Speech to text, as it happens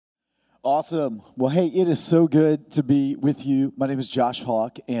Awesome. Well, hey, it is so good to be with you. My name is Josh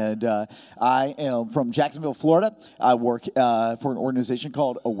Hawk, and I am from Jacksonville, Florida. I work for an organization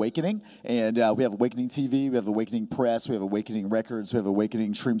called Awakening, and we have Awakening TV, we have Awakening Press, we have Awakening Records, we have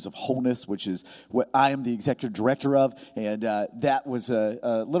Awakening Streams of Wholeness, which is what I am the executive director of, and that was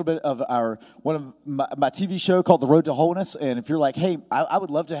a little bit of one of my TV show called The Road to Wholeness. And if you're like, hey, I would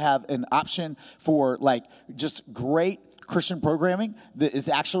love to have an option for like just great Christian programming that is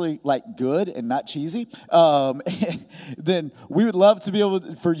actually like good and not cheesy, then we would love to be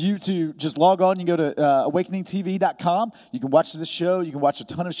able for you to just log on. You can go to awakeningtv.com. You can watch this show. You can watch a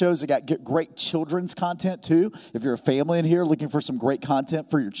ton of shows that got great children's content too. If you're a family in here looking for some great content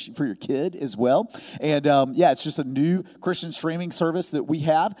for your kid as well. And it's just a new Christian streaming service that we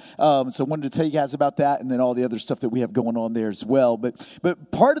have. So I wanted to tell you guys about that, and then all the other stuff that we have going on there as well.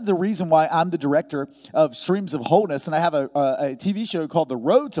 But part of the reason why I'm the director of Streams of Wholeness, and I have a TV show called The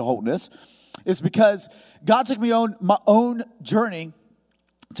Road to Wholeness, is because God took me on my own journey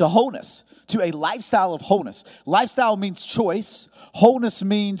to wholeness, to a lifestyle of wholeness. Lifestyle means choice. Wholeness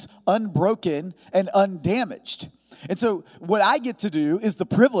means unbroken and undamaged. And so what I get to do is the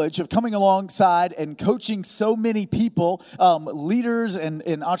privilege of coming alongside and coaching so many people, leaders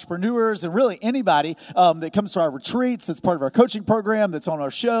and entrepreneurs and really anybody that comes to our retreats, that's part of our coaching program, that's on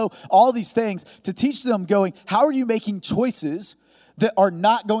our show, all these things, to teach them going, how are you making choices that are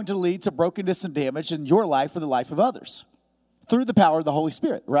not going to lead to brokenness and damage in your life or the life of others through the power of the Holy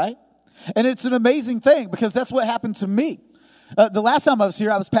Spirit, right? And it's an amazing thing because that's what happened to me. The last time I was here,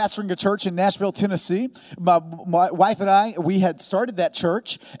 I was pastoring a church in Nashville, Tennessee. My wife and I, we had started that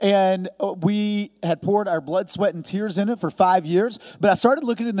church, and we had poured our blood, sweat, and tears in it for 5 years. But I started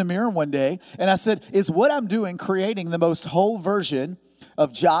looking in the mirror one day, and I said, is what I'm doing creating the most whole version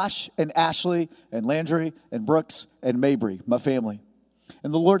of Josh and Ashley and Landry and Brooks and Mabry, my family?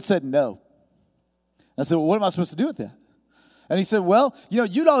 And the Lord said, no. I said, well, what am I supposed to do with that? And he said, well,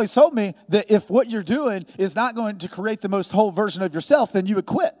 you'd always told me that if what you're doing is not going to create the most whole version of yourself, then you would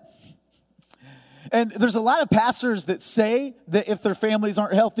quit. And there's a lot of pastors that say that if their families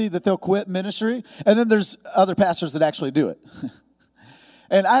aren't healthy, that they'll quit ministry. And then there's other pastors that actually do it.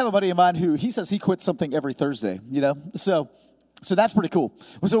 And I have a buddy of mine who, he says he quits something every Thursday, So that's pretty cool.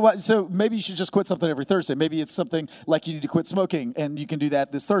 So maybe you should just quit something every Thursday. Maybe it's something like you need to quit smoking, and you can do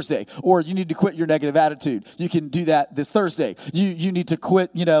that this Thursday. Or you need to quit your negative attitude. You can do that this Thursday. You need to quit,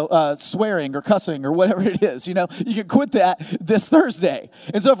 swearing or cussing or whatever it is. You can quit that this Thursday.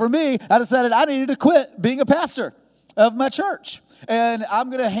 And so for me, I decided I needed to quit being a pastor of my church. And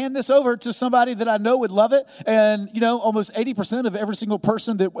I'm going to hand this over to somebody that I know would love it. And, almost 80% of every single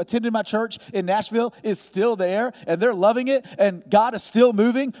person that attended my church in Nashville is still there. And they're loving it. And God is still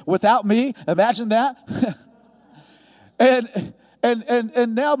moving without me. Imagine that.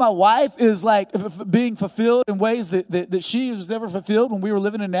 And now my wife is like being fulfilled in ways that she was never fulfilled when we were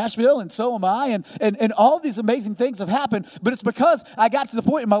living in Nashville, and so am I. And all these amazing things have happened. But it's because I got to the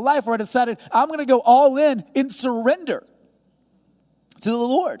point in my life where I decided I'm going to go all in surrender to the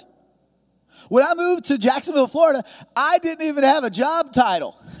Lord. When I moved to Jacksonville, Florida, I didn't even have a job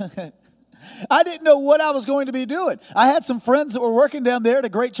title. I didn't know what I was going to be doing. I had some friends that were working down there at a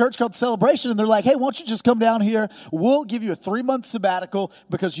great church called Celebration, and they're like, hey, why don't you just come down here? We'll give you a 3-month sabbatical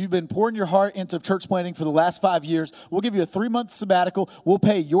because you've been pouring your heart into church planting for the last 5 years. We'll give you a 3-month sabbatical. We'll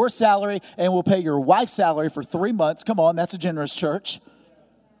pay your salary, and we'll pay your wife's salary for 3 months. Come on, that's a generous church.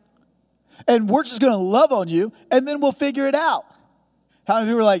 And we're just going to love on you, and then we'll figure it out. How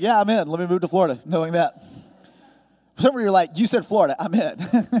many people are like, yeah, I'm in. Let me move to Florida, knowing that. Some of you are like, you said Florida, I'm in.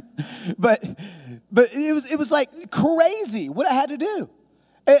 but it was like crazy what I had to do.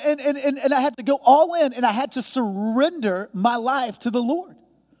 And I had to go all in, and I had to surrender my life to the Lord.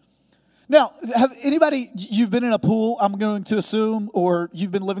 Now, have anybody, you've been in a pool, I'm going to assume, or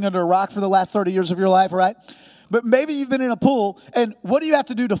you've been living under a rock for the last 30 years of your life, right? But maybe you've been in a pool, and what do you have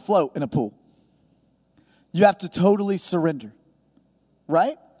to do to float in a pool? You have to totally surrender,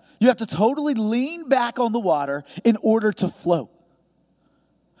 right? You have to totally lean back on the water in order to float.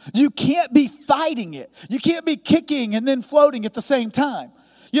 You can't be fighting it. You can't be kicking and then floating at the same time.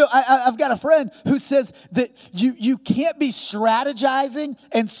 I've got a friend who says that you can't be strategizing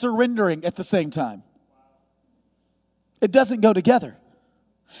and surrendering at the same time. It doesn't go together.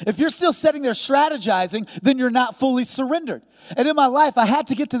 If you're still sitting there strategizing, then you're not fully surrendered. And in my life, I had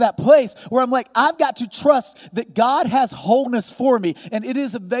to get to that place where I'm like, I've got to trust that God has wholeness for me, and it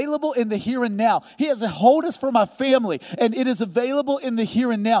is available in the here and now. He has a wholeness for my family, and it is available in the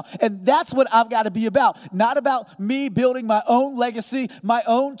here and now. And that's what I've got to be about. Not about me building my own legacy, my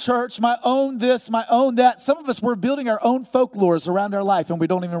own church, my own this, my own that. Some of us, we're building our own folklores around our life, and we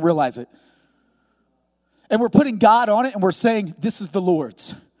don't even realize it. And we're putting God on it, and we're saying, this is the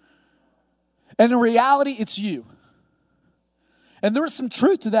Lord's. And in reality, it's you. And there was some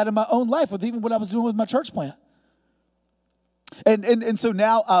truth to that in my own life, with even what I was doing with my church plant. And so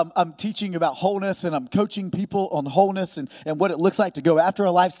now I'm teaching about wholeness, and I'm coaching people on wholeness and what it looks like to go after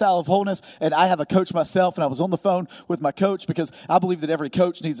a lifestyle of wholeness. And I have a coach myself, and I was on the phone with my coach because I believe that every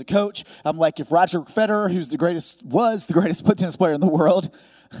coach needs a coach. I'm like, if Roger Federer, who's was the greatest tennis player in the world,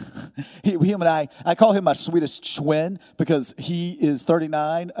 him and I call him my Swedish twin because he is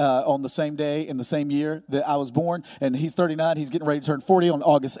 39 on the same day in the same year that I was born, and he's 39. He's getting ready to turn 40 on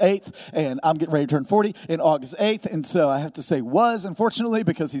August 8th, and I'm getting ready to turn 40 in August 8th, and so I have to say unfortunately,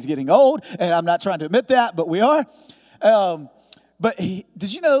 because he's getting old, and I'm not trying to admit that, but we are. But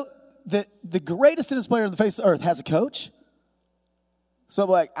did you know that the greatest tennis player on the face of the earth has a coach? So I'm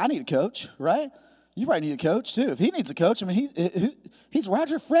like, I need a coach, right? You probably need a coach, too. If he needs a coach, I mean, he's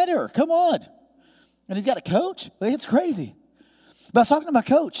Roger Federer. Come on. And he's got a coach? Like, it's crazy. But I was talking to my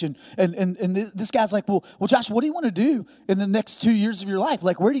coach, and this guy's like, well, Josh, what do you want to do in the next 2 years of your life?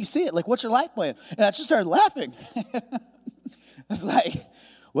 Like, where do you see it? Like, what's your life plan? And I just started laughing. I was like,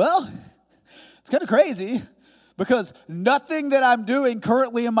 well, it's kind of crazy because nothing that I'm doing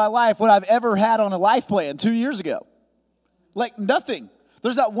currently in my life would I've ever had on a life plan 2 years ago. Like, nothing.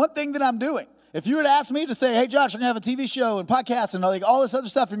 There's not one thing that I'm doing. If you were to ask me to say, hey, Josh, I'm going to have a TV show and podcast and like all this other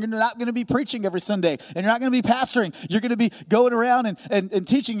stuff, and you're not going to be preaching every Sunday, and you're not going to be pastoring, you're going to be going around and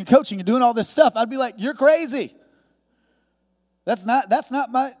teaching and coaching and doing all this stuff, I'd be like, you're crazy. That's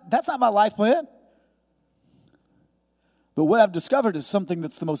not my life plan. But what I've discovered is something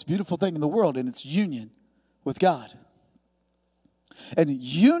that's the most beautiful thing in the world, and it's union with God. And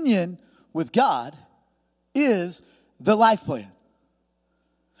union with God is the life plan.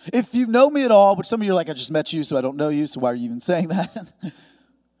 If you know me at all, which some of you are like, I just met you, so I don't know you, so why are you even saying that?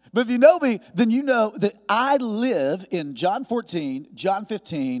 But if you know me, then you know that I live in John 14, John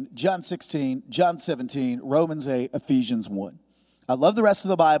 15, John 16, John 17, Romans 8, Ephesians 1. I love the rest of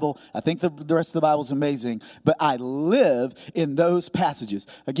the Bible. I think the rest of the Bible is amazing, but I live in those passages.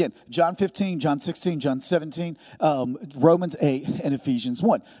 Again, John 15, John 16, John 17, Romans 8, and Ephesians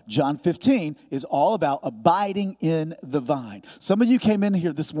 1. John 15 is all about abiding in the vine. Some of you came in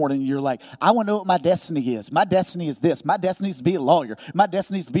here this morning and you're like, I want to know what my destiny is. My destiny is this. My destiny is to be a lawyer. My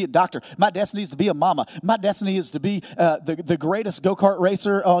destiny is to be a doctor. My destiny is to be a mama. My destiny is to be the greatest go-kart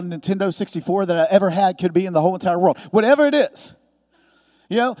racer on Nintendo 64 that I ever had, could be in the whole entire world. Whatever it is.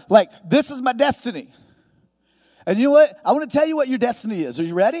 You know, like, this is my destiny. And you know what? I want to tell you what your destiny is. Are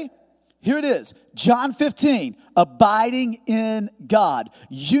you ready? Here it is. John 15, abiding in God,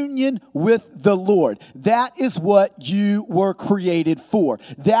 union with the Lord. That is what you were created for.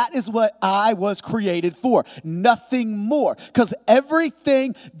 That is what I was created for. Nothing more. Because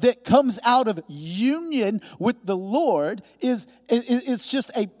everything that comes out of union with the Lord is just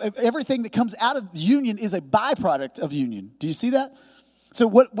everything that comes out of union is a byproduct of union. Do you see that? So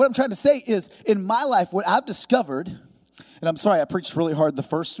what I'm trying to say is, in my life, what I've discovered, and I'm sorry, I preached really hard the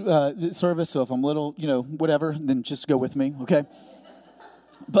first service, so if I'm little, whatever, then just go with me, okay?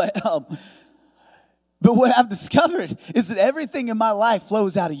 But what I've discovered is that everything in my life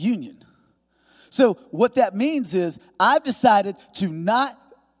flows out of union. So what that means is I've decided to not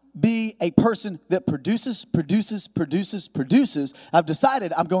be a person that produces. I've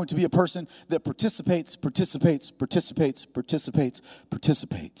decided I'm going to be a person that participates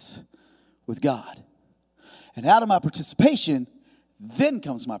with God. And out of my participation, then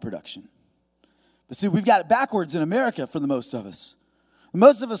comes my production. But see, we've got it backwards in America for the most of us.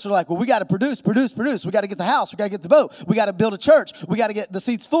 Most of us are like, well, we got to produce. We got to get the house. We got to get the boat. We got to build a church. We got to get the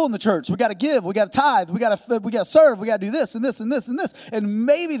seats full in the church. We got to give. We got to tithe. We got to serve. We got to do this and this and this and this. And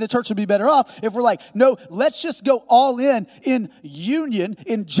maybe the church would be better off if we're like, no, let's just go all in union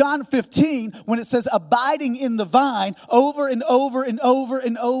in John 15 when it says abiding in the vine over and over and over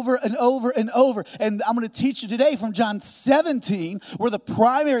and over and over and over. And I'm going to teach you today from John 17 where the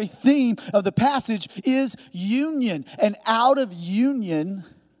primary theme of the passage is union. And out of union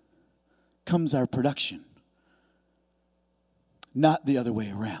comes our production, not the other way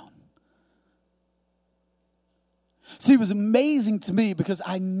around. See, it was amazing to me because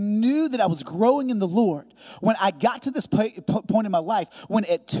I knew that I was growing in the Lord when I got to this point in my life when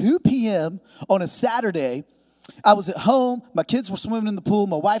at 2 p.m. on a Saturday, I was at home, my kids were swimming in the pool,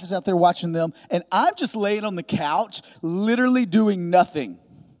 my wife is out there watching them, and I'm just laying on the couch, literally doing nothing.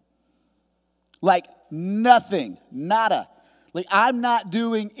 Like nothing, nada. Like I'm not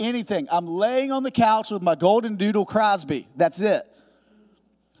doing anything. I'm laying on the couch with my golden doodle Crosby. That's it.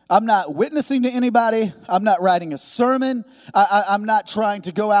 I'm not witnessing to anybody. I'm not writing a sermon. I'm not trying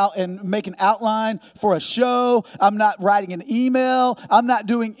to go out and make an outline for a show. I'm not writing an email. I'm not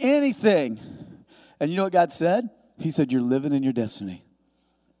doing anything. And you know what God said? He said, you're living in your destiny.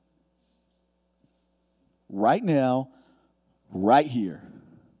 Right now, right here.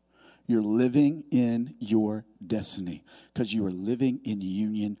 You're living in your destiny because you are living in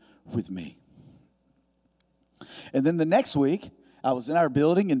union with me. And then the next week, I was in our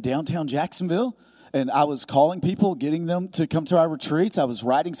building in downtown Jacksonville, and I was calling people, getting them to come to our retreats. I was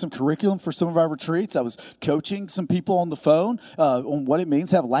writing some curriculum for some of our retreats. I was coaching some people on the phone on what it means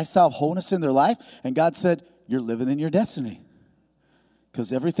to have a lifestyle of wholeness in their life. And God said, you're living in your destiny.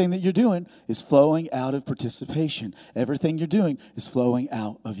 Because everything that you're doing is flowing out of participation. Everything you're doing is flowing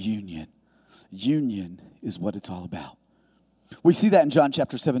out of union. Union is what it's all about. We see that in John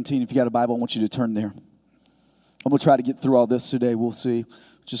chapter 17. If you got a Bible, I want you to turn there. I'm going to try to get through all this today. We'll see.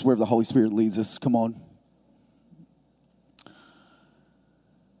 Just wherever the Holy Spirit leads us. Come on.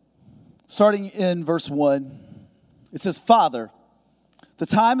 Starting in verse 1, it says, Father, the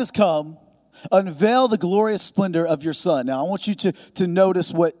time has come. Unveil the glorious splendor of your Son. Now, I want you to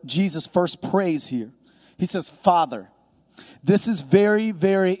notice what Jesus first prays here. He says, Father. This is very,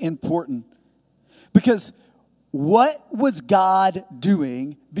 very important. Because what was God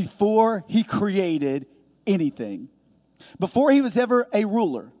doing before he created anything? Before he was ever a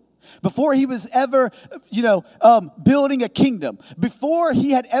ruler, before he was ever, building a kingdom, before he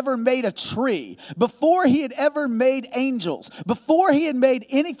had ever made a tree, before he had ever made angels, before he had made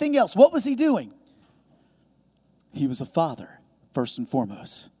anything else, what was he doing? He was a father, first and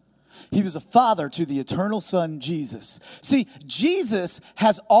foremost. He was a father to the eternal Son, Jesus. See, Jesus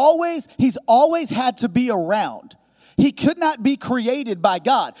he's always had to be around. He could not be created by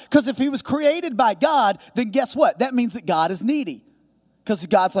God. Because if he was created by God, then guess what? That means that God is needy. Because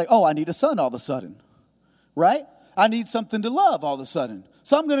God's like, oh, I need a son all of a sudden. Right? I need something to love all of a sudden.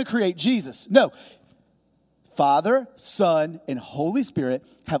 So I'm going to create Jesus. No. Father, Son, and Holy Spirit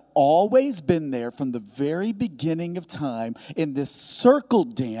have always been there from the very beginning of time in this circle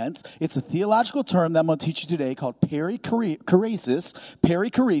dance. It's a theological term that I'm going to teach you today called perichoresis,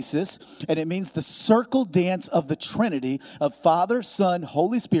 and it means the circle dance of the Trinity of Father, Son,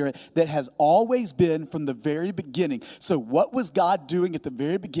 Holy Spirit that has always been from the very beginning. So what was God doing at the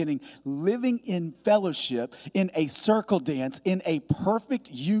very beginning? Living in fellowship, in a circle dance, in a perfect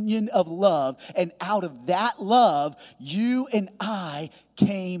union of love, and out of that love, you and I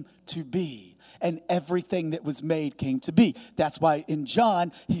came to be. And everything that was made came to be. That's why in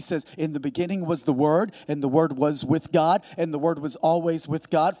John, he says, in the beginning was the Word, and the Word was with God, and the Word was always with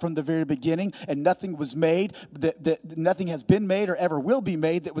God from the very beginning, and nothing was made, nothing has been made or ever will be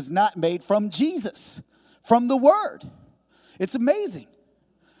made that was not made from Jesus, from the Word. It's amazing.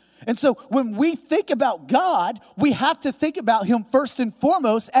 And so when we think about God, we have to think about him first and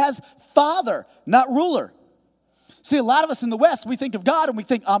foremost as Father, not ruler. See, a lot of us in the West, we think of God and we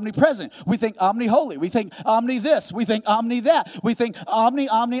think omnipresent. We think omni-holy. We think omni this. We think omni that. We think omni.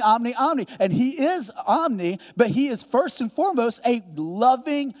 And he is omni, but he is first and foremost a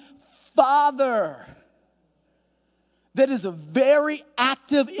loving Father that is very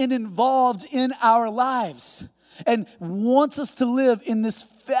active and involved in our lives and wants us to live in this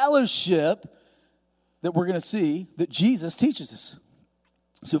fellowship that we're going to see that Jesus teaches us.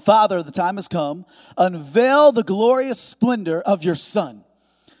 So, Father, the time has come. Unveil the glorious splendor of your Son.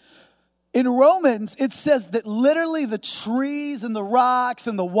 In Romans, it says that literally the trees and the rocks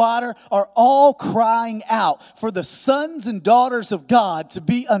and the water are all crying out for the sons and daughters of God to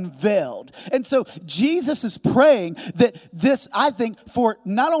be unveiled. And so Jesus is praying that this, I think, for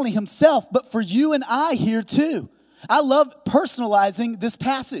not only himself, but for you and I here too. I love personalizing this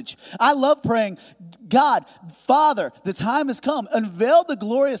passage. I love praying, God, Father, the time has come. Unveil the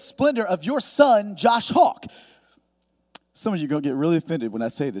glorious splendor of your Son, Josh Hawk. Some of you are going to get really offended when I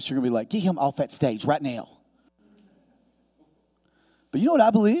say this. You're going to be like, get him off that stage right now. But you know what I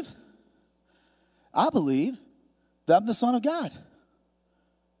believe? I believe that I'm the Son of God.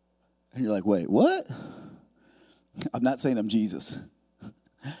 And you're like, wait, what? I'm not saying I'm Jesus.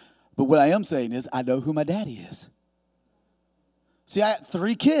 But what I am saying is I know who my daddy is. See, I had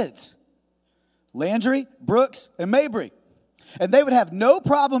 3 kids. Landry, Brooks, and Mabry. And they would have no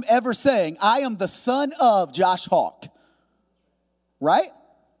problem ever saying, I am the son of Josh Hawk. Right?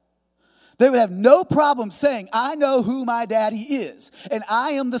 They would have no problem saying, I know who my daddy is, and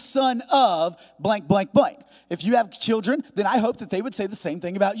I am the son of blank, blank, blank. If you have children, then I hope that they would say the same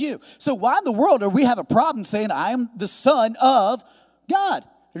thing about you. So why in the world do we have a problem saying, I am the son of God?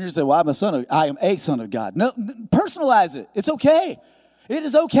 And you just say, well, I am a son of God. No, personalize it. It's okay. It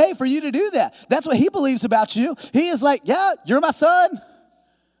is okay for you to do that. That's what he believes about you. He is like, yeah, you're my son.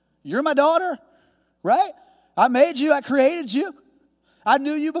 You're my daughter, right? I made you. I created you. I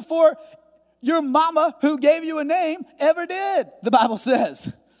knew you before your mama who gave you a name ever did, the Bible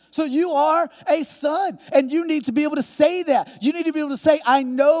says. So you are a son, and you need to be able to say that. You need to be able to say, I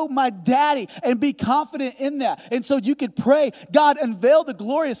know my daddy, and be confident in that. And so you could pray, God, unveil the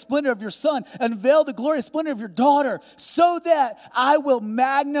glorious splendor of your son, unveil the glorious splendor of your daughter, so that I will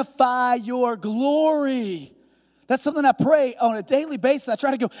magnify your glory. That's something I pray on a daily basis. I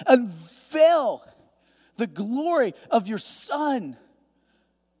try to go, unveil the glory of your son,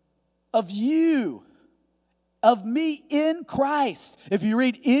 of you, of me in Christ. If you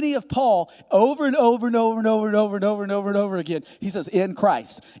read any of Paul over and over and over and over and over and over and over and over again, he says, in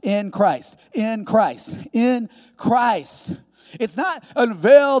Christ, in Christ, in Christ, in Christ. It's not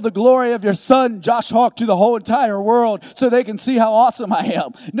unveil the glory of your son, Josh Hawk, to the whole entire world so they can see how awesome I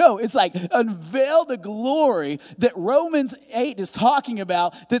am. No, it's like unveil the glory that Romans 8 is talking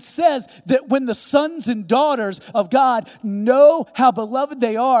about, that says that when the sons and daughters of God know how beloved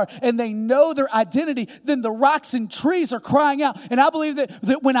they are and they know their identity, then the rocks and trees are crying out. And I believe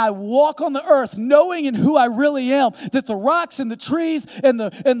that when I walk on the earth knowing in who I really am, that the rocks and the trees and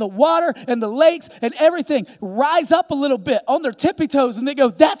the water and the lakes and everything rise up a little bit on their tippy toes, and they go,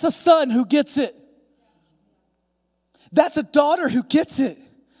 that's a son who gets it. That's a daughter who gets it.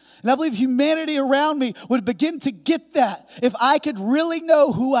 And I believe humanity around me would begin to get that if I could really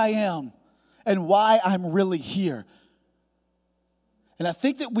know who I am and why I'm really here. And I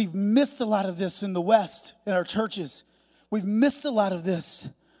think that we've missed a lot of this in the West, in our churches. We've missed a lot of this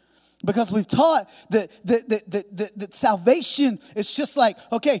because we've taught that salvation is just like,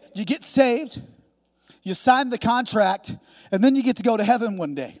 okay, you get saved, you sign the contract, and then you get to go to heaven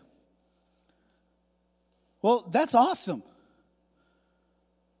one day. Well, that's awesome.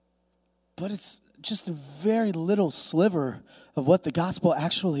 But it's just a very little sliver of what the gospel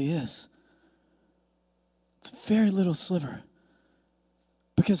actually is. It's a very little sliver.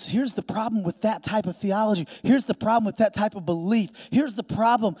 Because here's the problem with that type of theology. Here's the problem with that type of belief. Here's the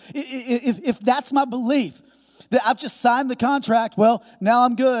problem. If that's my belief, that I've just signed the contract, well, now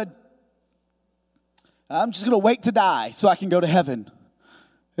I'm good. I'm just going to wait to die so I can go to heaven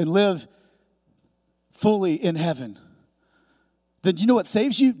and live fully in heaven. Then you know what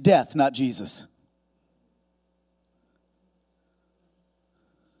saves you? Death, not Jesus.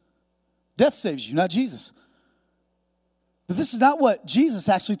 Death saves you, not Jesus. But this is not what Jesus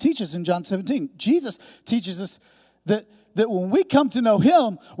actually teaches in John 17. Jesus teaches us that when we come to know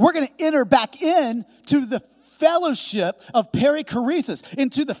him, we're going to enter back in to the fellowship of perichoresis,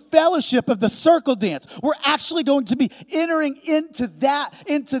 into the fellowship of the circle dance. We're actually going to be entering into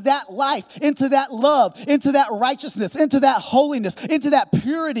that life, into that love, into that righteousness, into that holiness, into that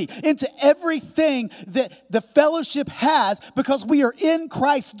purity, into everything that the fellowship has, because we are in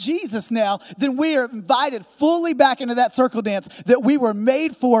Christ Jesus now. Then we are invited fully back into that circle dance that we were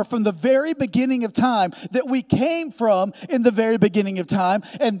made for from the very beginning of time, that we came from in the very beginning of time.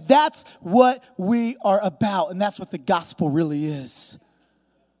 And that's what we are about. And that's what the gospel really is.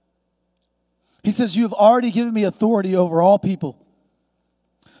 He says, you have already given me authority over all people,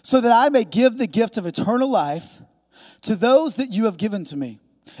 so that I may give the gift of eternal life to those that you have given to me.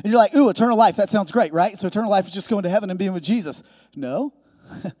 And you're like, ooh, eternal life, that sounds great, right? So eternal life is just going to heaven and being with Jesus. No.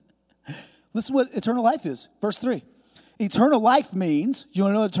 Listen what eternal life is. Verse 3. Eternal life means, you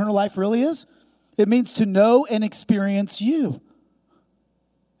want to know what eternal life really is? It means to know and experience you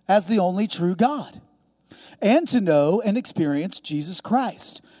as the only true God, and to know and experience Jesus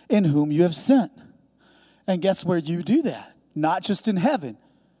Christ, in whom you have sent. And guess where you do that? Not just in heaven.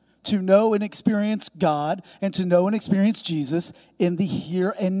 To know and experience God and to know and experience Jesus in the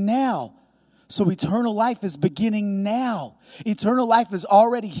here and now. So eternal life is beginning now. Eternal life is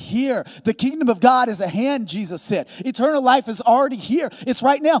already here. The kingdom of God is at hand, Jesus said. Eternal life is already here. It's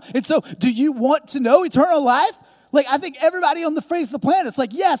right now. And so, do you want to know eternal life? Like, I think everybody on the face of the planet is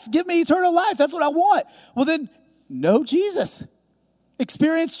like, yes, give me eternal life. That's what I want. Well, then, know Jesus.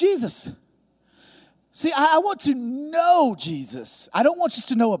 Experience Jesus. See, I want to know Jesus. I don't want just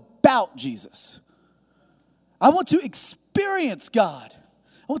to know about Jesus. I want to experience God.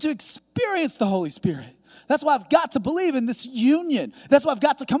 I I want to experience the Holy Spirit. That's why I've got to believe in this union. That's why I've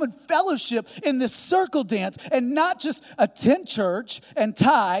got to come and fellowship in this circle dance and not just attend church and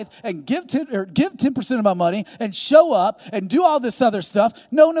tithe and give 10% of my money and show up and do all this other stuff.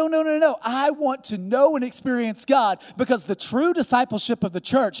 No. I want to know and experience God, because the true discipleship of the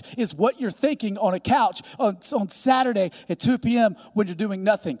church is what you're thinking on a couch on Saturday at 2 p.m. when you're doing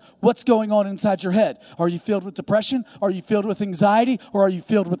nothing. What's going on inside your head? Are you filled with depression? Are you filled with anxiety? Or are you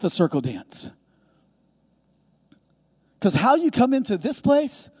filled with the circle dance? Because how you come into this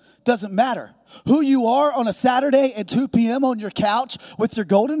place doesn't matter. Who you are on a Saturday at 2 p.m. on your couch with your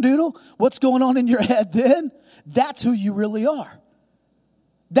golden doodle, what's going on in your head then, that's who you really are.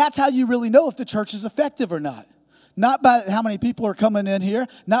 That's how you really know if the church is effective or not. Not by how many people are coming in here,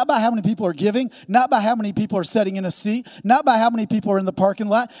 not by how many people are giving, not by how many people are sitting in a seat, not by how many people are in the parking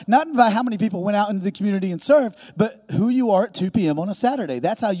lot, not by how many people went out into the community and served, but who you are at 2 p.m. on a Saturday.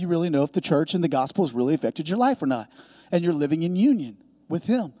 That's how you really know if the church and the gospel has really affected your life or not. And you're living in union with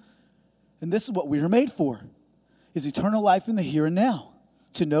Him. And this is what we are made for, is eternal life in the here and now,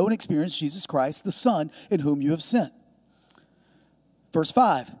 to know and experience Jesus Christ, the Son, in whom you have sent. Verse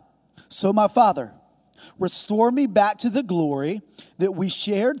 5, so my Father, restore me back to the glory that we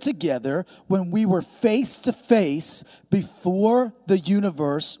shared together when we were face to face before the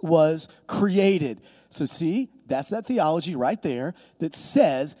universe was created. So see, that's that theology right there that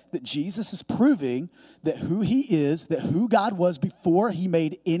says that Jesus is proving that who He is, that who God was before He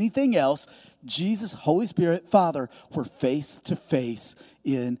made anything else. Jesus, Holy Spirit, Father, were face to face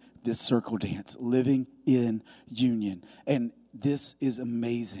in this circle dance, living in union. And this is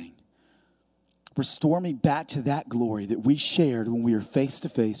amazing. Restore me back to that glory that we shared when we were face to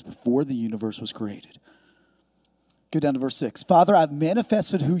face before the universe was created. Go down to verse 6. Father, I've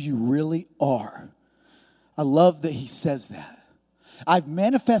manifested who you really are. I love that He says that. I've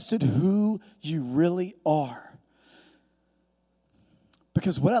manifested who you really are.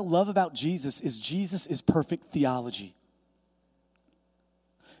 Because what I love about Jesus is perfect theology.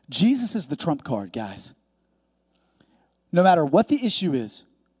 Jesus is the trump card, guys. No matter what the issue is,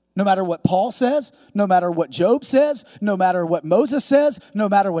 no matter what Paul says, no matter what Job says, no matter what Moses says, no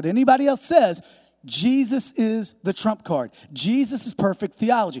matter what anybody else says, Jesus is the trump card. Jesus is perfect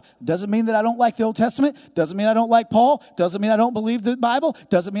theology. Doesn't mean that I don't like the Old Testament. Doesn't mean I don't like Paul. Doesn't mean I don't believe the Bible.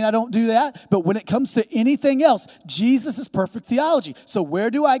 Doesn't mean I don't do that. But when it comes to anything else, Jesus is perfect theology. So where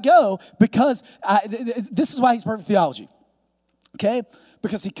do I go? Because this is why He's perfect theology. Okay?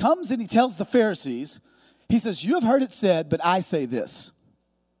 Because He comes and He tells the Pharisees, He says, you have heard it said, but I say this.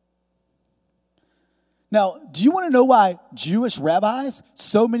 Now, do you want to know why Jewish rabbis,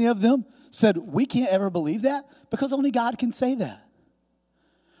 so many of them, said, we can't ever believe that? Because only God can say that.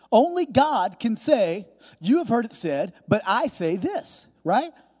 Only God can say, you have heard it said, but I say this,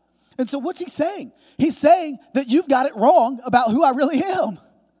 right? And so what's He saying? He's saying that you've got it wrong about who I really am.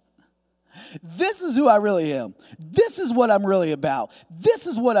 This is who I really am. This is what I'm really about. This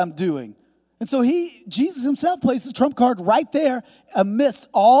is what I'm doing. And so Jesus Himself plays the trump card right there amidst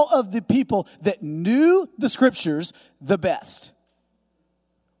all of the people that knew the Scriptures the best.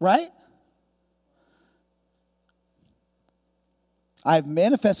 Right? I have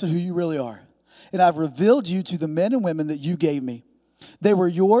manifested who you really are, and I've revealed you to the men and women that you gave me. They were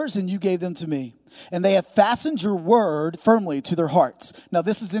yours, and you gave them to me, and they have fastened your word firmly to their hearts. Now,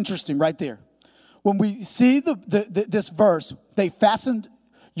 this is interesting right there. When we see this verse, they fastened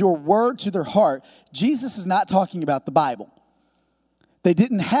your word to their heart, Jesus is not talking about the Bible. They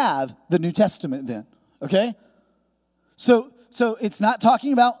didn't have the New Testament then, okay? So it's not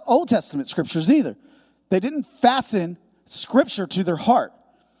talking about Old Testament scriptures either. They didn't fasten Scripture to their heart.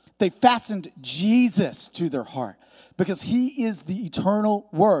 They fastened Jesus to their heart because He is the eternal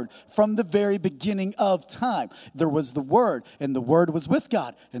Word from the very beginning of time. There was the Word, and the Word was with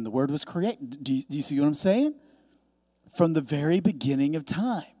God, and the Word was created. Do you see what I'm saying? From the very beginning of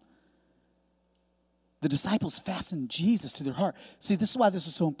time. The disciples fastened Jesus to their heart. See, this is why this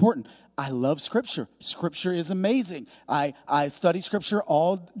is so important. I love Scripture. Scripture is amazing. I study Scripture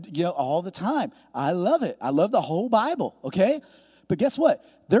all the time. I love it. I love the whole Bible, okay? But guess what?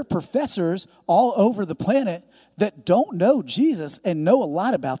 There are professors all over the planet that don't know Jesus and know a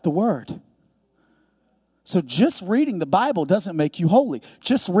lot about the Word. So just reading the Bible doesn't make you holy.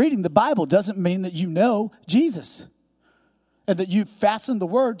 Just reading the Bible doesn't mean that you know Jesus and that you fasten the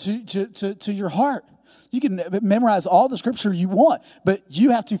Word to your heart. You can memorize all the Scripture you want, but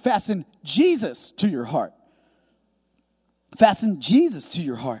you have to fasten Jesus to your heart. Fasten Jesus to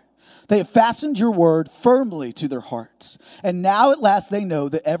your heart. They have fastened your word firmly to their hearts. And now at last they know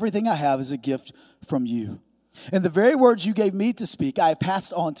that everything I have is a gift from you. And the very words you gave me to speak, I have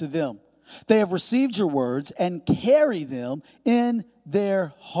passed on to them. They have received your words and carry them in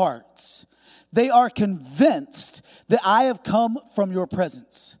their hearts. They are convinced that I have come from your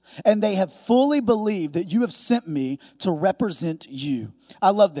presence, and they have fully believed that you have sent me to represent you.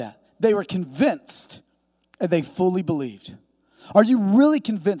 I love that. They were convinced, and they fully believed. Are you really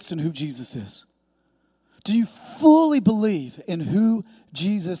convinced in who Jesus is? Do you fully believe in who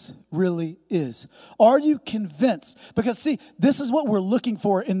Jesus really is? Are you convinced? Because see, this is what we're looking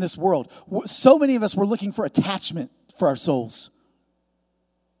for in this world. So many of us, we're looking for attachment for our souls.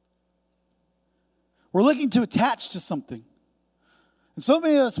 We're looking to attach to something. And so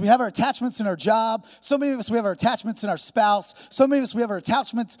many of us, we have our attachments in our job. So many of us, we have our attachments in our spouse. So many of us, we have our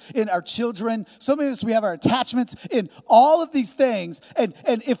attachments in our children. So many of us, we have our attachments in all of these things. And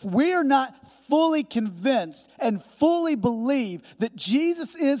if we're not fully convinced and fully believe that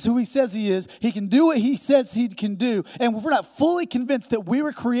Jesus is who he says he is, he can do what he says he can do, and if we're not fully convinced that we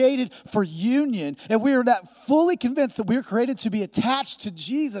were created for union, and we are not fully convinced that we were created to be attached to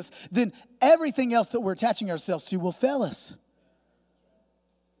Jesus, then everything else that we're attaching ourselves to will fail us.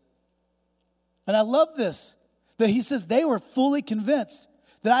 And I love this, that he says they were fully convinced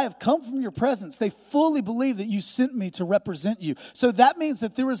that I have come from your presence. They fully believe that you sent me to represent you. So that means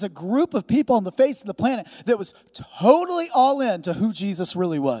that there was a group of people on the face of the planet that was totally all in to who Jesus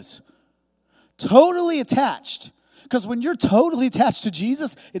really was. Totally attached. Because when you're totally attached to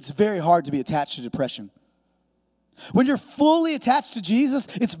Jesus, it's very hard to be attached to depression. When you're fully attached to Jesus,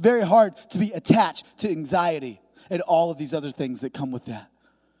 it's very hard to be attached to anxiety and all of these other things that come with that.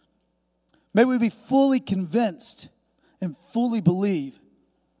 May we be fully convinced and fully believe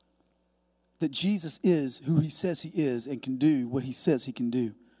that Jesus is who he says he is and can do what he says he can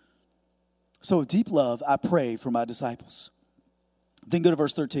do. So with deep love, I pray for my disciples. Then go to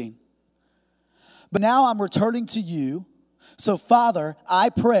verse 13. But now I'm returning to you. So Father, I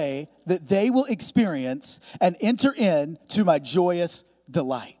pray that they will experience and enter into my joyous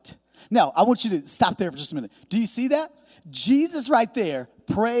delight. Now, I want you to stop there for just a minute. Do you see that? Jesus right there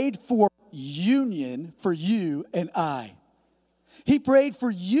prayed for union for you and I. He prayed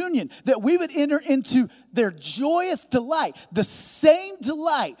for union, that we would enter into their joyous delight, the same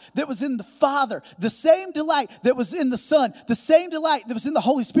delight that was in the Father, the same delight that was in the Son, the same delight that was in the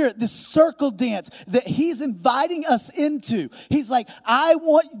Holy Spirit, this circle dance that he's inviting us into. He's like, I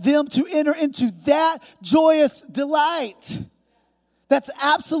want them to enter into that joyous delight. That's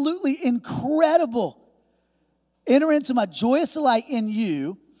absolutely incredible. Enter into my joyous delight in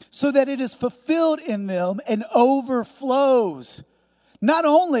you so that it is fulfilled in them and overflows. Not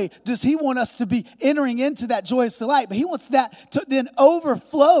only does he want us to be entering into that joyous delight, but he wants that to then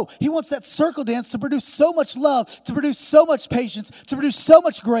overflow. He wants that circle dance to produce so much love, to produce so much patience, to produce so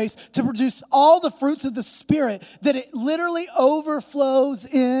much grace, to produce all the fruits of the Spirit that it literally overflows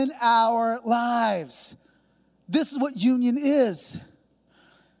in our lives. This is what union is.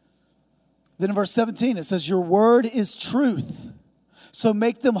 Then in verse 17, it says, your word is truth. So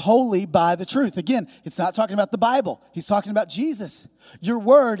make them holy by the truth. Again, it's not talking about the Bible. He's talking about Jesus. Your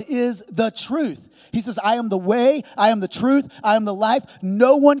word is the truth. He says, I am the way, I am the truth, I am the life.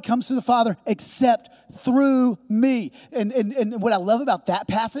 No one comes to the Father except through me. And what I love about that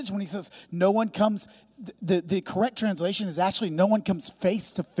passage, when he says no one comes, the correct translation is actually no one comes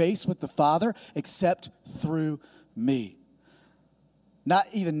face to face with the Father except through me. Not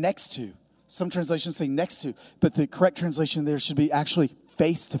even next to. Some translations say next to, but the correct translation there should be actually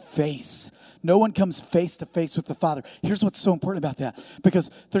face to face. No one comes face to face with the Father. Here's what's so important about that.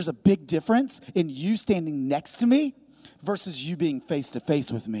 Because there's a big difference in you standing next to me versus you being face to face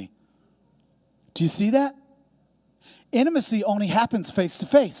with me. Do you see that? Intimacy only happens face to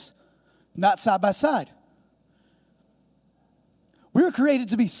face, not side by side. We were created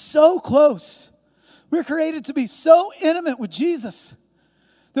to be so close. We were created to be so intimate with Jesus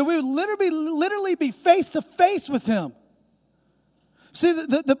that we would literally be face to face with him. See,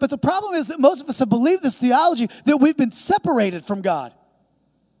 but the problem is that most of us have believed this theology that we've been separated from God.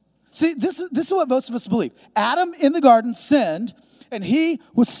 See, this is what most of us believe. Adam in the garden sinned, and he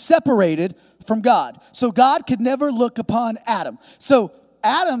was separated from God. So God could never look upon Adam. So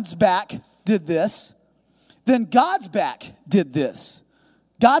Adam's back did this. Then God's back did this.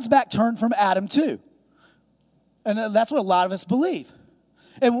 God's back turned from Adam too. And that's what a lot of us believe.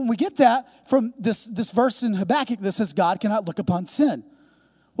 And when we get that from this verse in Habakkuk that says God cannot look upon sin.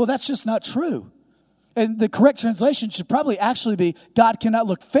 Well, that's just not true. And the correct translation should probably actually be God cannot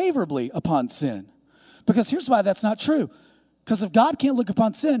look favorably upon sin. Because here's why that's not true. Because if God can't look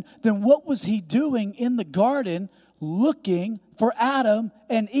upon sin, then what was he doing in the garden looking for Adam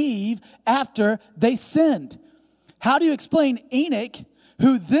and Eve after they sinned. How do you explain Enoch,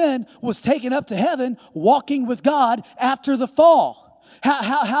 who then was taken up to heaven, walking with God after the fall?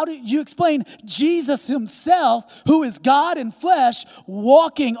 How do you explain Jesus himself, who is God in flesh,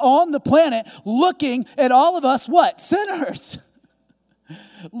 walking on the planet, looking at all of us, what? Sinners.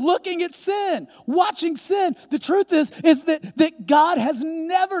 Looking at sin, watching sin. The truth is that God has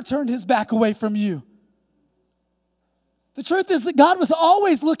never turned his back away from you. The truth is that God was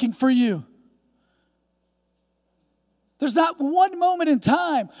always looking for you. There's not one moment in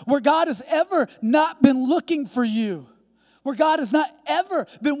time where God has ever not been looking for you, where God has not ever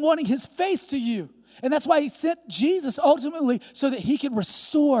been wanting his face to you. And that's why he sent Jesus ultimately so that he could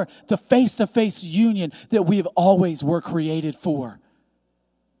restore the face-to-face union that we have always were created for.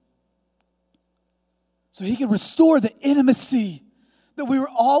 So he could restore the intimacy that we were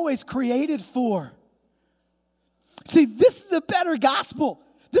always created for. See, this is a better gospel.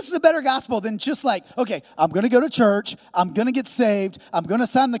 This is a better gospel than just like, okay, I'm going to go to church, I'm going to get saved, I'm going to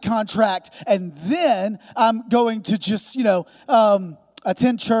sign the contract, and then I'm going to just,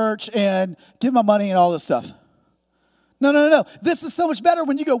 attend church and give my money and all this stuff. No. This is so much better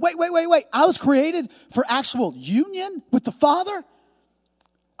when you go, wait. I was created for actual union with the Father.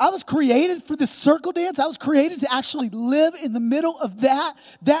 I was created for this circle dance. I was created to actually live in the middle of that.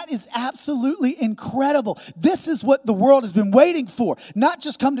 That is absolutely incredible. This is what the world has been waiting for. Not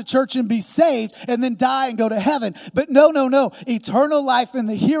just come to church and be saved and then die and go to heaven. But no. Eternal life in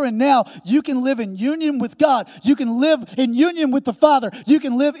the here and now. You can live in union with God. You can live in union with the Father. You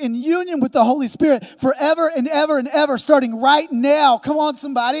can live in union with the Holy Spirit forever and ever and ever, starting right now. Come on,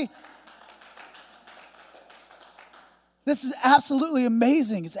 somebody. This is absolutely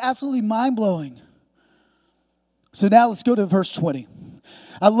amazing. It's absolutely mind-blowing. So now let's go to verse 20.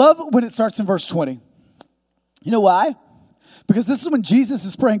 I love when it starts in verse 20. You know why? Because this is when Jesus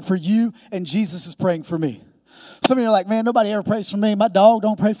is praying for you and Jesus is praying for me. Some of you are like, man, nobody ever prays for me. My dog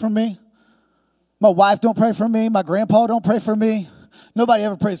don't pray for me. My wife don't pray for me. My grandpa don't pray for me. Nobody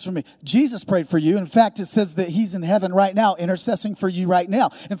ever prays for me. Jesus prayed for you. In fact, it says that he's in heaven right now, intercessing for you right now.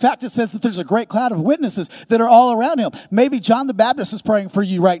 In fact, it says that there's a great cloud of witnesses that are all around him. Maybe John the Baptist is praying for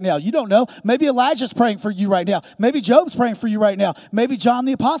you right now. You don't know. Maybe Elijah's praying for you right now. Maybe Job's praying for you right now. Maybe John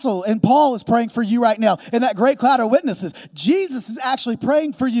the Apostle and Paul is praying for you right now. And that great cloud of witnesses, Jesus is actually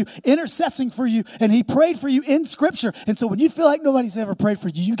praying for you, intercessing for you, and he prayed for you in Scripture. And so when you feel like nobody's ever prayed for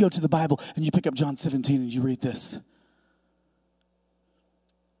you, you go to the Bible and you pick up John 17 and you read this.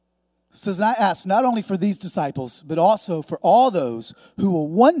 It says, and I ask not only for these disciples, but also for all those who will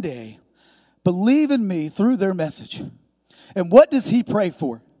one day believe in me through their message. And what does he pray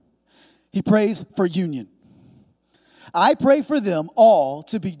for? He prays for union. I pray for them all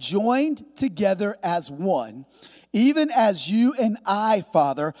to be joined together as one, even as you and I,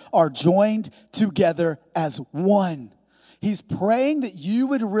 Father, are joined together as one. He's praying that you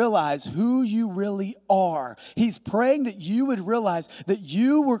would realize who you really are. He's praying that you would realize that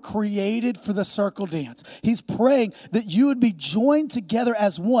you were created for the circle dance. He's praying that you would be joined together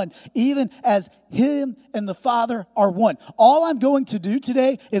as one, even as him and the Father are one. All I'm going to do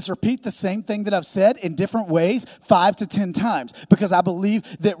today is repeat the same thing that I've said in different ways 5 to 10 times because I believe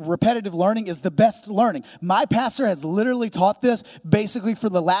that repetitive learning is the best learning. My pastor has literally taught this basically for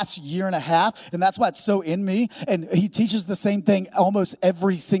the last year and a half, and that's why it's so in me, and he teaches the same thing almost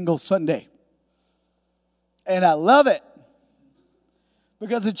every single Sunday. And I love it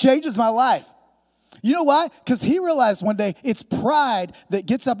because it changes my life. You know why? Because he realized one day it's pride that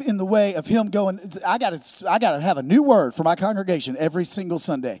gets up in the way of him going, I gotta have a new word for my congregation every single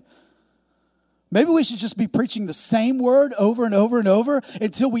Sunday. Maybe we should just be preaching the same word over and over and over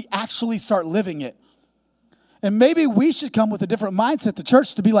until we actually start living it. And maybe we should come with a different mindset to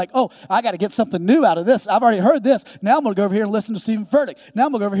church to be like, oh, I got to get something new out of this. I've already heard this. Now I'm going to go over here and listen to Stephen Furtick. Now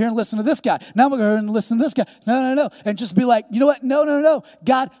I'm going to go over here and listen to this guy. Now I'm going to go over here and listen to this guy. No. And just be like, you know what? No.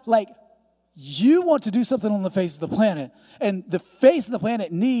 God, you want to do something on the face of the planet. And the face of the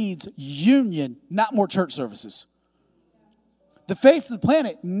planet needs union, not more church services. The face of the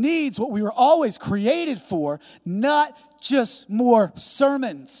planet needs what we were always created for, not just more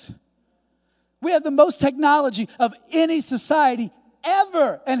sermons. We have the most technology of any society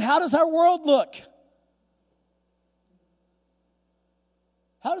ever. And how does our world look?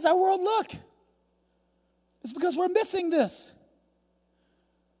 How does our world look? It's because we're missing this.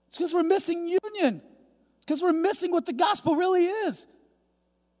 It's because we're missing union. It's because we're missing what the gospel really is.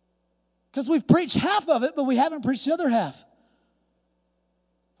 Because we've preached half of it, but we haven't preached the other half.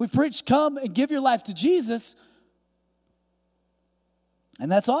 We preach, come and give your life to Jesus.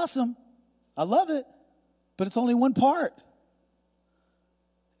 And that's awesome. I love it. but it's only one part.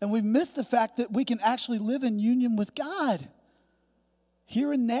 And we miss the fact that we can actually live in union with God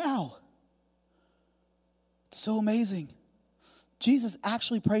here and now. It's so amazing. Jesus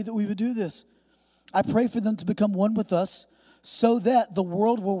actually prayed that we would do this. I pray for them to become one with us so that the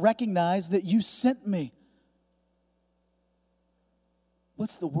world will recognize that you sent me.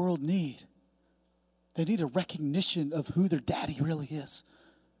 What's the world need? They need a recognition of who their daddy really is.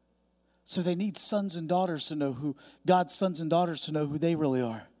 So they need sons and daughters to know who, God's sons and daughters to know who they really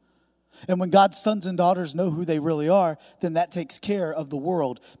are. And when God's sons and daughters know who they really are, then that takes care of the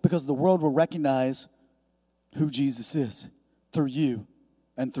world, because the world will recognize who Jesus is through you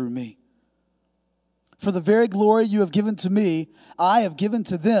and through me. For the very glory you have given to me, I have given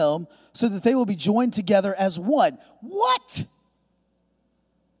to them, so that they will be joined together as one. What?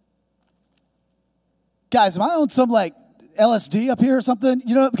 Guys, am I on some like LSD up here or something?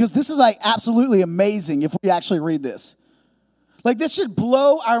 You know, because this is like absolutely amazing if we actually read this. Like, this should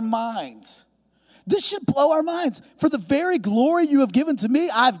blow our minds. This should blow our minds. For the very glory you have given to me,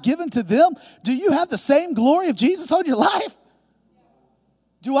 I've given to them. Do you have the same glory of Jesus on your life?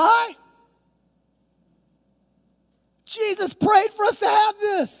 Do I? Jesus prayed for us to have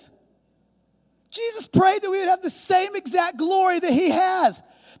this. Jesus prayed that we would have the same exact glory that he has.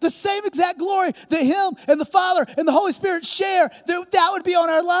 The same exact glory that him and the Father and the Holy Spirit share, that would be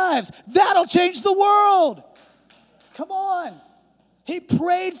on our lives. That'll change the world. Come on. He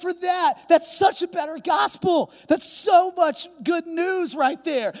prayed for that. That's such a better gospel. That's so much good news right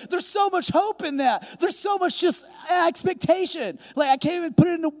there. There's so much hope in that. There's so much just expectation. Like, I can't even put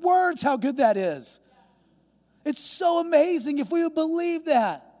it into words how good that is. It's so amazing if we would believe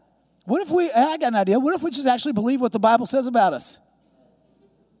that. I got an idea. What if we just actually believe what the Bible says about us?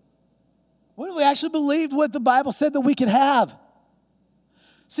 What if we actually believed what the Bible said that we could have?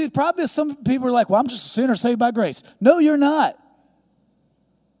 See, the problem is some people are like, well, I'm just a sinner saved by grace. No, you're not.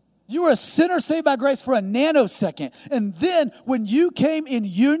 You were a sinner saved by grace for a nanosecond. And then when you came in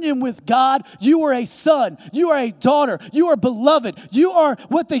union with God, you were a son. You are a daughter. You are beloved. You are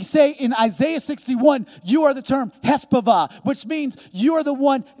what they say in Isaiah 61. You are the term hespavah, which means you are the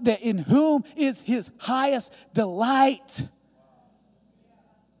one that in whom is his highest delight.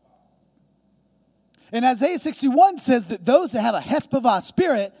 And Isaiah 61 says that those that have a hespavah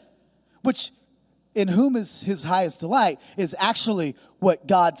spirit, which in whom is his highest delight, is actually what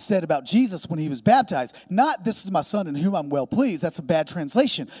God said about Jesus when he was baptized. Not, this is my son in whom I'm well pleased. That's a bad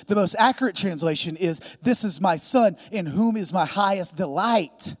translation. The most accurate translation is, this is my son in whom is my highest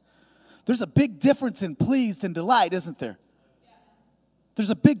delight. There's a big difference in pleased and delight, isn't there? There's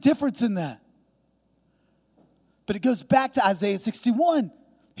a big difference in that. But it goes back to Isaiah 61.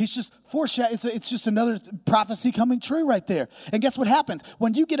 He's just foreshadowing. It's just another prophecy coming true right there. And guess what happens?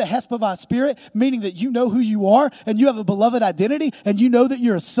 When you get a hespavah spirit, meaning that you know who you are and you have a beloved identity and you know that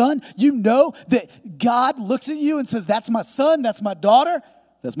you're a son, you know that God looks at you and says, that's my son, that's my daughter,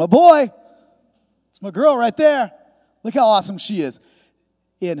 that's my boy, it's my girl right there. Look how awesome she is.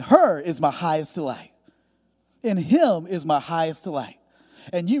 In her is my highest delight. In him is my highest delight.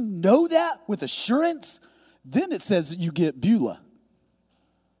 And you know that with assurance, then it says you get Beulah.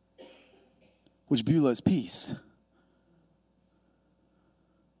 Which Beulah is peace.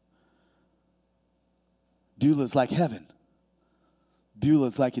 Beulah is like heaven. Beulah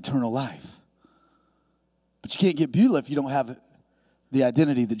is like eternal life. But you can't get Beulah if you don't have the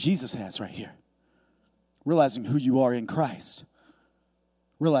identity that Jesus has right here. Realizing who you are in Christ.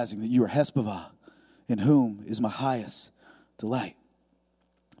 Realizing that you are hespavah, in whom is my highest delight.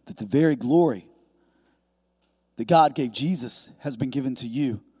 That the very glory that God gave Jesus has been given to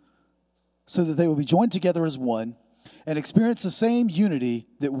you, so that they will be joined together as one and experience the same unity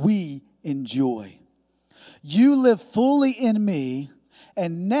that we enjoy. You live fully in me,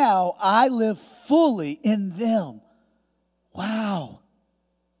 and now I live fully in them. Wow.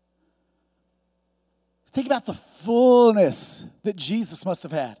 Think about the fullness that Jesus must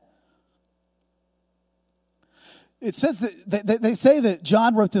have had. It says that they say that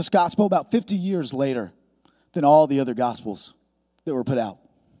John wrote this gospel about 50 years later than all the other gospels that were put out.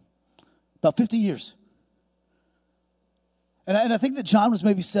 About 50 years. And I think that John was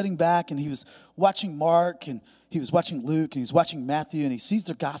maybe sitting back and he was watching Mark and he was watching Luke and he's watching Matthew and he sees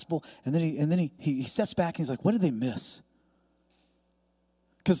their gospel and then he steps back and he's like, what did they miss?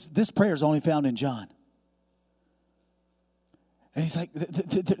 Because this prayer is only found in John. And he's like,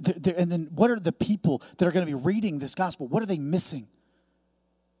 and then what are the people that are going to be reading this gospel? What are they missing?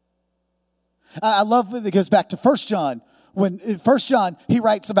 I love that it goes back to 1 John. When in 1 John, he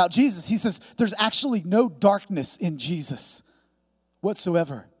writes about Jesus, he says, there's actually no darkness in Jesus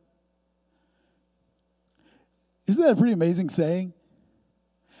whatsoever. Isn't that a pretty amazing saying?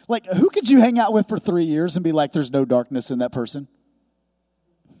 Like, who could you hang out with for 3 years and be like, there's no darkness in that person?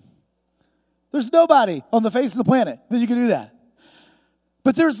 There's nobody on the face of the planet that you can do that.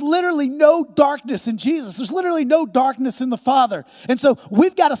 But there's literally no darkness in Jesus. There's literally no darkness in the Father. And so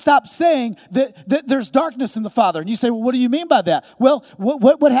we've got to stop saying that there's darkness in the Father. And you say, well, what do you mean by that? Well,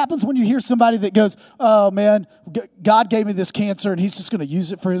 what happens when you hear somebody that goes, oh, man, God gave me this cancer and he's just going to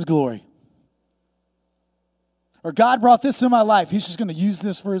use it for his glory. Or God brought this in my life. He's just going to use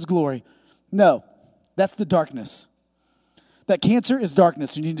this for his glory. No, that's the darkness. That cancer is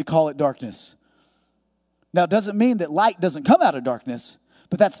darkness. You need to call it darkness. Now, it doesn't mean that light doesn't come out of darkness.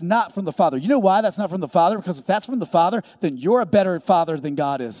 But that's not from the Father. You know why that's not from the Father? Because if that's from the Father, then you're a better father than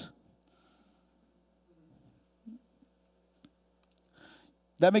God is.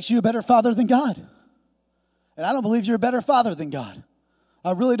 That makes you a better father than God. And I don't believe you're a better father than God.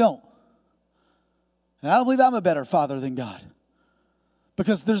 I really don't. And I don't believe I'm a better father than God.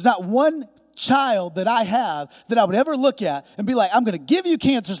 Because there's not one child that I have that I would ever look at and be like, I'm going to give you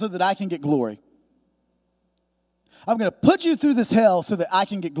cancer so that I can get glory. I'm going to put you through this hell so that I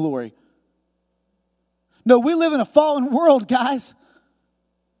can get glory. No, we live in a fallen world, guys,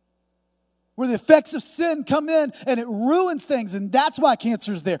 where the effects of sin come in and it ruins things. And that's why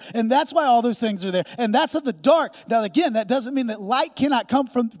cancer is there. And that's why all those things are there. And that's of the dark. Now, again, that doesn't mean that light cannot come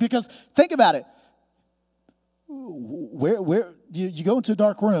from, because think about it. Where you go into a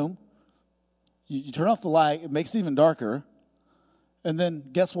dark room, you turn off the light, it makes it even darker. And then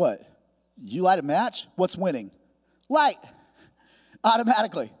guess what? You light a match, what's winning? Light,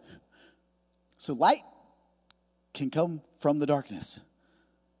 automatically. So light can come from the darkness.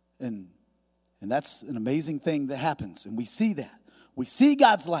 And that's an amazing thing that happens. And we see that. We see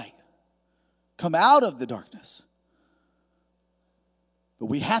God's light come out of the darkness. But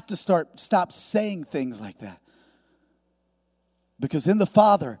we have to stop saying things like that. Because in the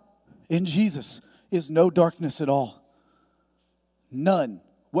Father, in Jesus, is no darkness at all. None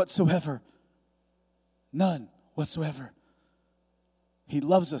whatsoever. None whatsoever. He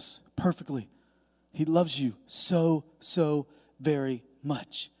loves us perfectly. He loves you so, so very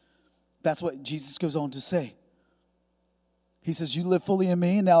much. That's what Jesus goes on to say. He says, you live fully in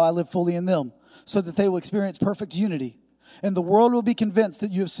me, and now I live fully in them, so that they will experience perfect unity. And the world will be convinced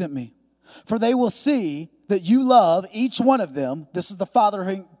that you have sent me. For they will see that you love each one of them. This is the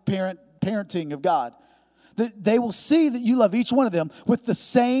parenting of God. They will see that you love each one of them with the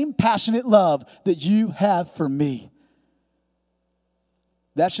same passionate love that you have for me.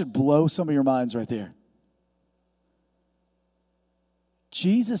 That should blow some of your minds right there.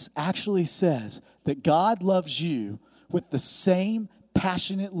 Jesus actually says that God loves you with the same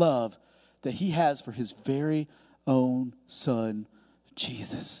passionate love that he has for his very own son,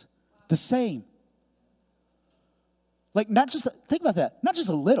 Jesus. The same. Like, not just, think about that, not just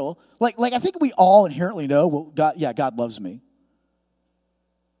a little. Like I think we all inherently know, well, God loves me.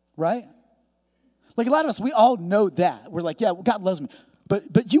 Right? Like a lot of us, we all know that. We're like, yeah, well, God loves me.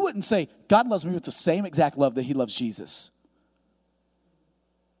 But you wouldn't say, God loves me with the same exact love that he loves Jesus.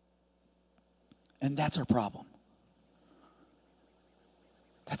 And that's our problem.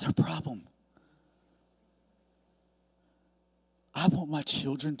 That's our problem. I want my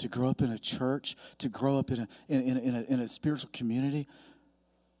children to grow up in a church, to grow up in a spiritual community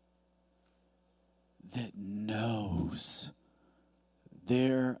that knows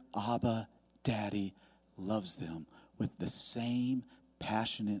their Abba Daddy loves them with the same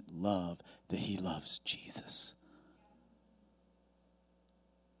passionate love that he loves Jesus.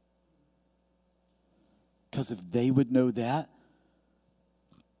 Because if they would know that,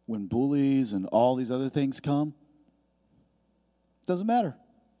 when bullies and all these other things come, it doesn't matter.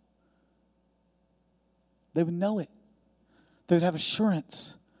 They would know it. They would have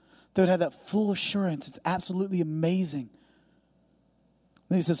assurance. They would have that full assurance. It's absolutely amazing.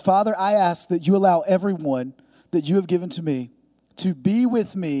 Then he says, Father, I ask that you allow everyone that you have given to me to be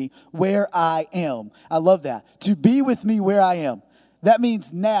with me where I am. I love that. To be with me where I am. That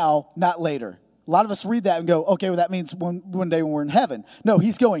means now, not later. A lot of us read that and go, okay, well, that means one day when we're in heaven. No,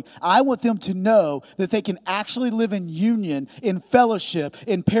 he's going, I want them to know that they can actually live in union, in fellowship,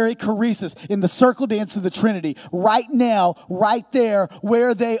 in perichoresis, in the circle dance of the Trinity, right now, right there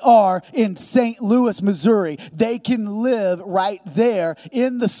where they are in St. Louis, Missouri. They can live right there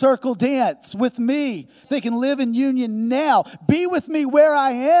in the circle dance with me. They can live in union now. Be with me where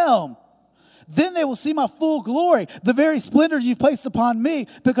I am. Then they will see my full glory, the very splendor you've placed upon me,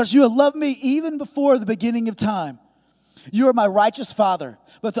 because you have loved me even before the beginning of time. You are my righteous Father,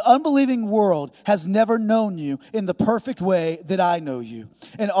 but the unbelieving world has never known you in the perfect way that I know you.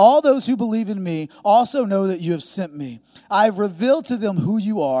 And all those who believe in me also know that you have sent me. I have revealed to them who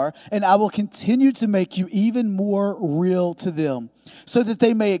you are, and I will continue to make you even more real to them, so that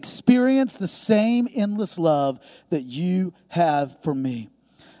they may experience the same endless love that you have for me.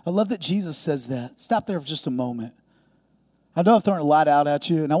 I love that Jesus says that. Stop there for just a moment. I know I've thrown a lot out at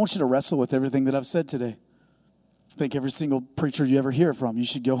you, and I want you to wrestle with everything that I've said today. I think every single preacher you ever hear from, you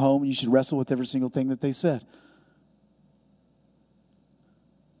should go home and you should wrestle with every single thing that they said.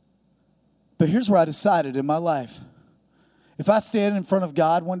 But here's where I decided in my life. If I stand in front of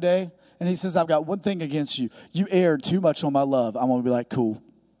God one day and he says, I've got one thing against you. You erred too much on my love. I'm going to be like, cool.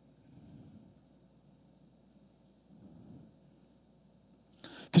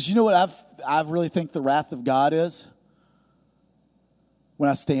 Because you know what I really think the wrath of God is? When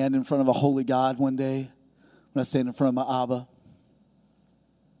I stand in front of a holy God one day, when I stand in front of my Abba.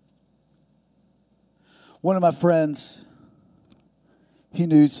 One of my friends, he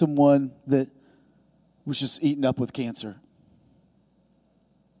knew someone that was just eaten up with cancer.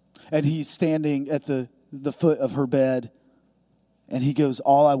 And he's standing at the foot of her bed, and he goes,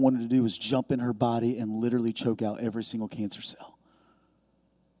 all I wanted to do was jump in her body and literally choke out every single cancer cell.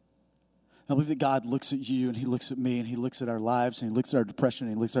 I believe that God looks at you and he looks at me and he looks at our lives and he looks at our depression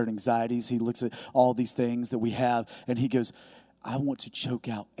and he looks at our anxieties. He looks at all these things that we have and he goes, I want to choke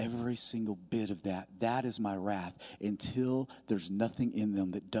out every single bit of that. That is my wrath until there's nothing in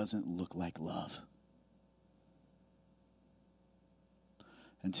them that doesn't look like love.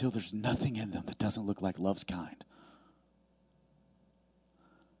 Until there's nothing in them that doesn't look like love's kind.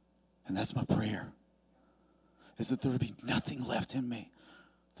 And that's my prayer, is that there would be nothing left in me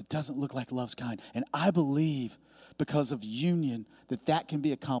that doesn't look like love's kind. And I believe because of union that can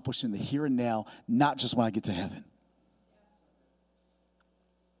be accomplished in the here and now, not just when I get to heaven.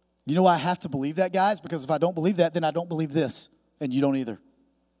 You know why I have to believe that, guys? Because if I don't believe that, then I don't believe this. And you don't either.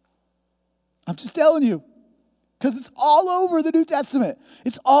 I'm just telling you. Because it's all over the New Testament.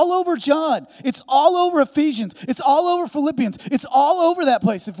 It's all over John. It's all over Ephesians. It's all over Philippians. It's all over that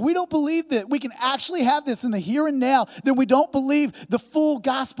place. If we don't believe that we can actually have this in the here and now, then we don't believe the full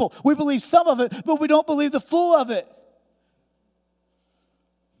gospel. We believe some of it, but we don't believe the full of it.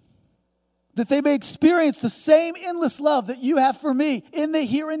 That they may experience the same endless love that you have for me in the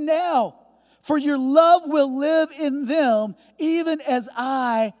here and now. For your love will live in them, even as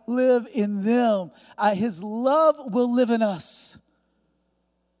I live in them. His love will live in us.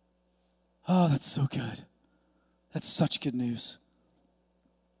 Oh, that's so good. That's such good news.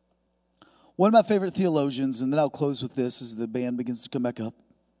 One of my favorite theologians, and then I'll close with this as the band begins to come back up.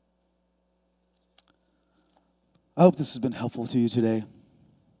 I hope this has been helpful to you today.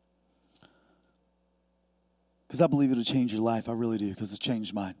 Because I believe it'll change your life. I really do, because it's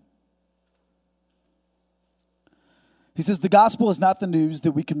changed mine. He says, the gospel is not the news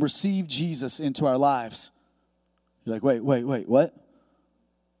that we can receive Jesus into our lives. You're like, wait, what?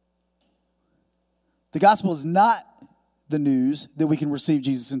 The gospel is not the news that we can receive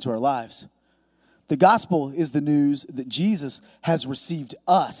Jesus into our lives. The gospel is the news that Jesus has received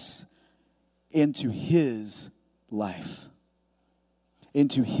us into his life,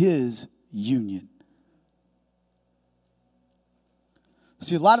 into his union.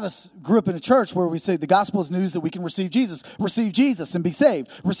 See, a lot of us grew up in a church where we say the gospel is news that we can receive Jesus and be saved,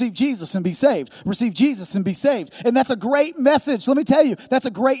 receive Jesus and be saved, receive Jesus and be saved. And that's a great message. Let me tell you, that's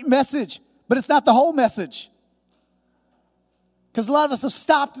a great message, but it's not the whole message. Because a lot of us have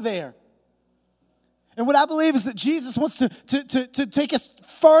stopped there. And what I believe is that Jesus wants to take us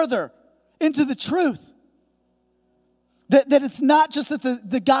further into the truth. That it's not just that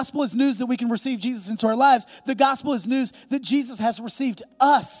the gospel is news that we can receive Jesus into our lives. The gospel is news that Jesus has received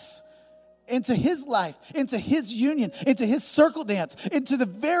us into his life, into his union, into his circle dance, into the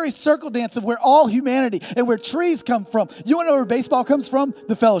very circle dance of where all humanity and where trees come from. You want to know where baseball comes from?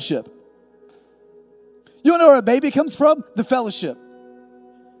 The fellowship. You want to know where a baby comes from? The fellowship.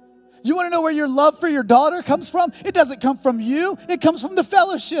 You want to know where your love for your daughter comes from? It doesn't come from you. It comes from the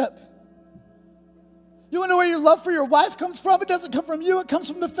fellowship. You want to know where your love for your wife comes from? It doesn't come from you. It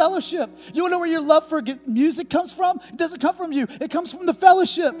comes from the fellowship. You want to know where your love for music comes from? It doesn't come from you. It comes from the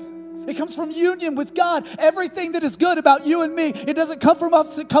fellowship. It comes from union with God. Everything that is good about you and me, it doesn't come from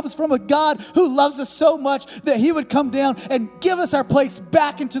us. It comes from a God who loves us so much that he would come down and give us our place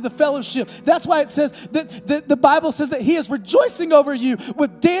back into the fellowship. That's why it says that the Bible says that he is rejoicing over you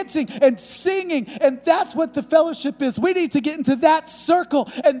with dancing and singing. And that's what the fellowship is. We need to get into that circle.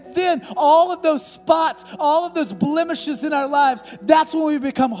 And then all of those spots, all of those blemishes in our lives, that's when we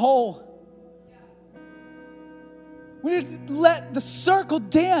become whole. We need to let the circle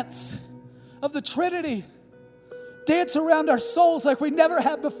dance of the Trinity dance around our souls like we never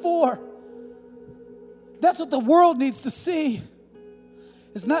have before. That's what the world needs to see.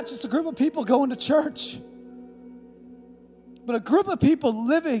 It's not just a group of people going to church, but a group of people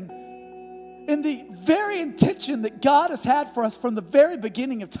living in the very intention that God has had for us from the very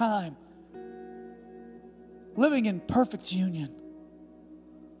beginning of time. Living in perfect union.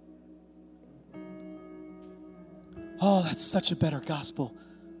 Oh, that's such a better gospel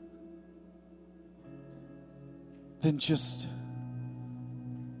than just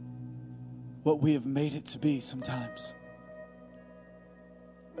what we have made it to be sometimes.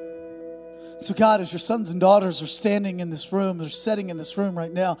 So God, as your sons and daughters are standing in this room, they're sitting in this room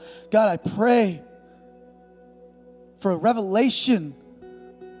right now, God, I pray for a revelation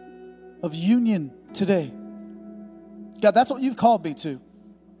of union today. God, that's what you've called me to.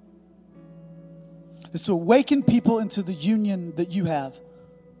 Is to awaken people into the union that you have.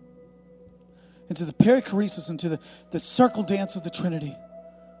 Into the perichoresis, into the circle dance of the Trinity.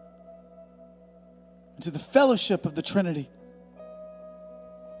 Into the fellowship of the Trinity.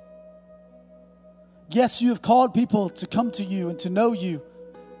 Yes, you have called people to come to you and to know you,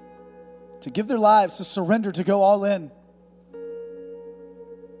 to give their lives, to surrender, to go all in.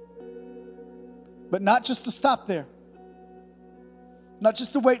 But not just to stop there. Not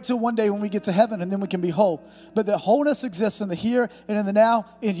just to wait till one day when we get to heaven and then we can be whole. But that wholeness exists in the here and in the now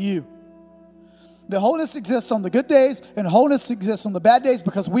in you. The wholeness exists on the good days and wholeness exists on the bad days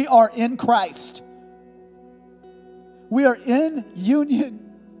because we are in Christ. We are in union.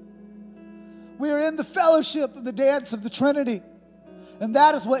 We are in the fellowship of the dance of the Trinity. And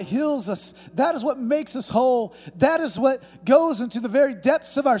that is what heals us. That is what makes us whole. That is what goes into the very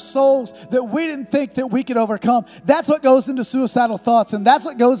depths of our souls that we didn't think that we could overcome. That's what goes into suicidal thoughts. And that's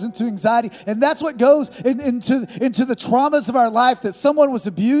what goes into anxiety. And that's what goes into the traumas of our life, that someone was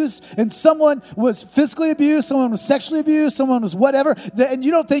abused and someone was physically abused, someone was sexually abused, someone was whatever. And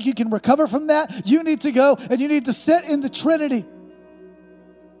you don't think you can recover from that. You need to go and you need to sit in the Trinity.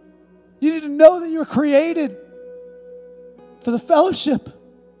 You need to know that you were created for the fellowship.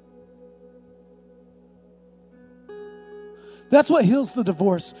 That's what heals the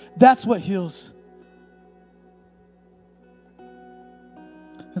divorce. That's what heals.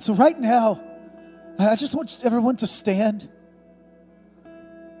 And so right now, I just want everyone to stand.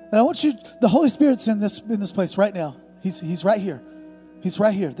 And I want you, the Holy Spirit's in this place right now. He's right here. He's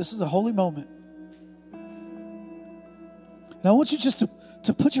right here. This is a holy moment. And I want you just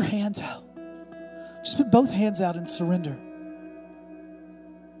to put your hands out. Just put both hands out and surrender.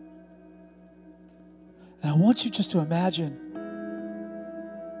 And I want you just to imagine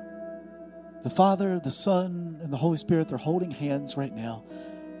the Father, the Son, and the Holy Spirit, they're holding hands right now.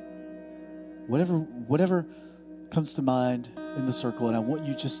 Whatever comes to mind in the circle, and I want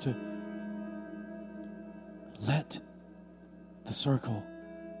you just to let the circle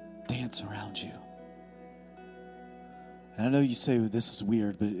dance around you. And I know you say, well, this is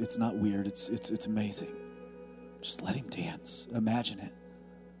weird, but it's not weird. It's amazing. Just let him dance. Imagine it.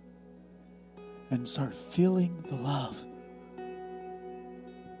 And start feeling the love,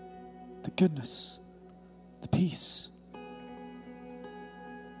 the goodness, the peace.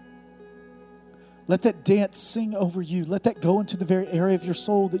 Let that dance sing over you. Let that go into the very area of your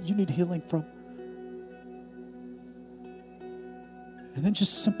soul that you need healing from. And then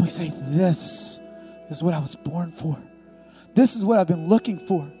just simply say, this is what I was born for. This is what I've been looking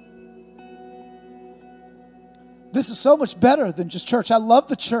for. This is so much better than just church. I love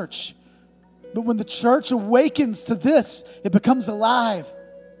the church. But when the church awakens to this, it becomes alive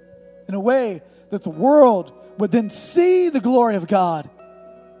in a way that the world would then see the glory of God,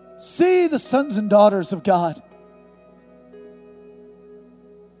 see the sons and daughters of God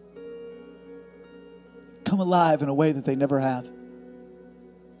come alive in a way that they never have.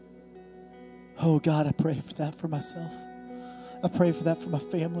 Oh God, I pray for that for myself. I pray for that for my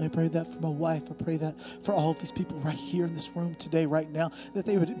family. I pray that for my wife. I pray that for all of these people right here in this room today, right now, that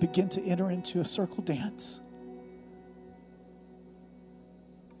they would begin to enter into a circle dance.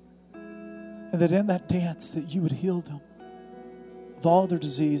 And that in that dance, that you would heal them of all their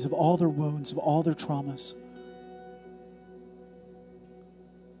disease, of all their wounds, of all their traumas.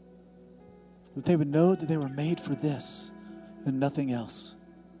 That they would know that they were made for this and nothing else.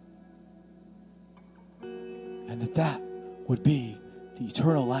 And that would be the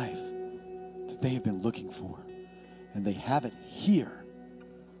eternal life that they have been looking for. And they have it here.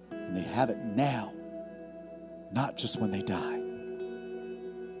 And they have it now. Not just when they die.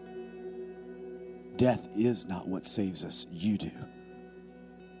 Death is not what saves us. You do.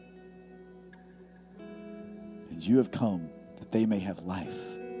 And And you have come that they may have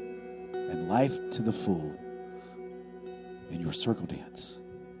life, and life to the full in your circle dance,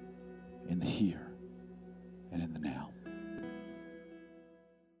 in the here and in the now.